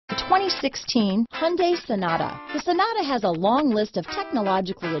2016 Hyundai Sonata. The Sonata has a long list of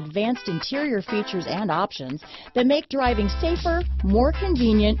technologically advanced interior features and options that make driving safer, more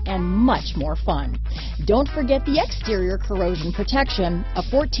convenient, and much more fun. Don't forget the exterior corrosion protection, a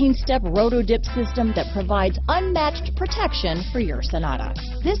 14-step roto-dip system that provides unmatched protection for your Sonata.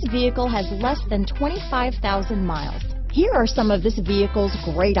 This vehicle has less than 25,000 miles. Here are some of this vehicle's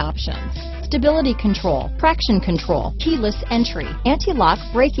great options: stability control, traction control, keyless entry, anti-lock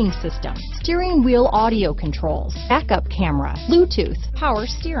braking system, steering wheel audio controls, backup camera, Bluetooth, power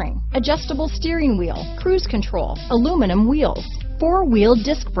steering, adjustable steering wheel, cruise control, aluminum wheels, four-wheel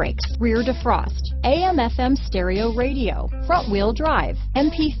disc brakes, rear defrost, AM/FM stereo radio, front-wheel drive,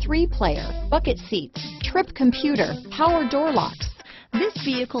 MP3 player, bucket seats, trip computer, power door locks. This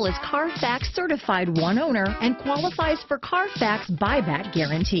vehicle is Carfax certified one owner and qualifies for Carfax buyback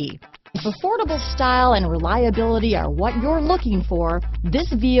guarantee. If affordable style and reliability are what you're looking for,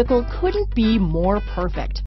 this vehicle couldn't be more perfect.